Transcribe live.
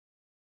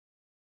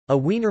A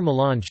Wiener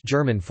Melange,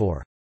 German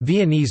for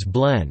Viennese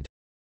blend,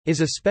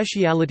 is a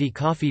specialty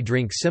coffee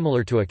drink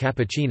similar to a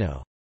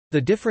cappuccino.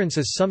 The difference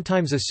is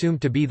sometimes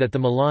assumed to be that the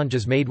melange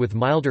is made with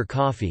milder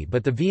coffee,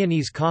 but the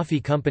Viennese coffee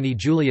company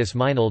Julius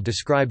Meinl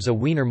describes a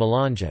Wiener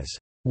Melange as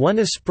one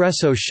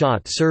espresso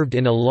shot served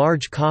in a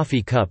large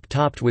coffee cup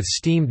topped with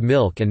steamed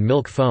milk and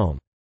milk foam.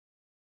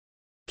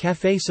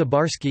 Café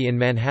Sabarsky in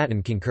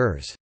Manhattan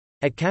concurs.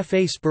 At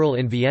Café Sperl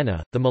in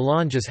Vienna, the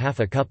melange is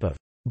half a cup of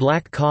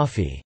black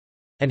coffee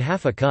and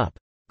half a cup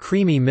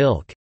creamy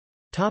milk,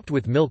 topped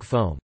with milk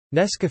foam.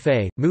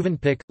 Nescafé,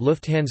 Mövenpick,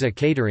 Lufthansa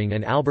Catering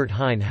and Albert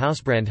Heijn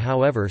Hausbrand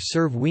however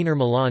serve Wiener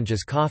Melange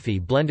as coffee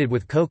blended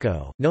with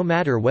cocoa, no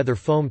matter whether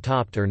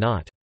foam-topped or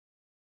not.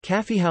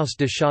 Kaffeehaus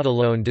de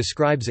Châtillon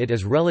describes it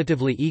as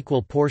relatively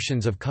equal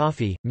portions of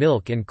coffee,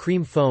 milk and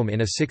cream foam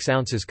in a 6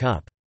 ounces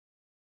cup.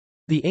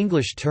 The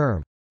English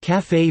term,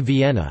 Café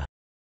Vienna,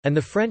 and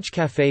the French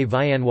Café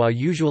Viennois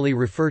usually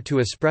refer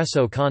to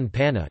espresso con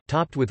panna,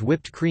 topped with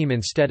whipped cream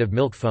instead of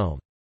milk foam.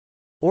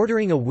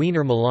 Ordering a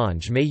Wiener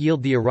Melange may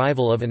yield the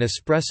arrival of an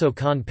espresso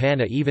con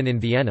panna even in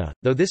Vienna,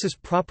 though this is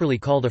properly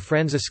called a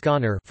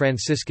Franziskaner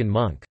Franciscan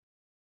monk.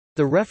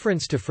 The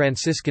reference to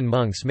Franciscan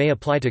monks may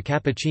apply to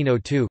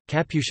cappuccino too.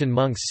 Capuchin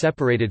monks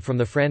separated from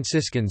the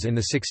Franciscans in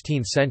the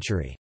 16th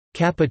century.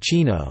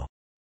 Cappuccino,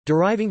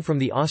 deriving from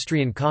the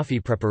Austrian coffee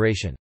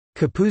preparation,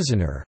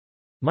 Kapuziner,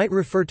 might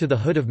refer to the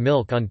hood of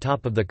milk on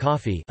top of the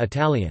coffee,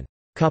 Italian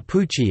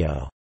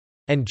cappuccio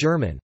and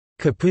German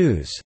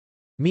Kapuz,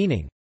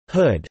 meaning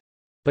hood,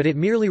 but it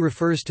merely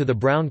refers to the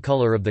brown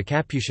color of the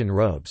Capuchin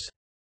robes.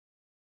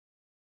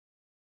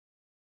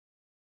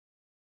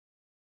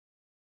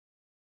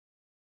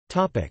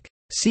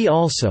 See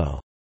also: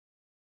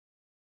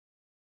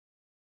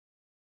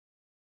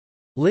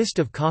 List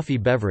of coffee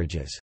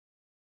beverages.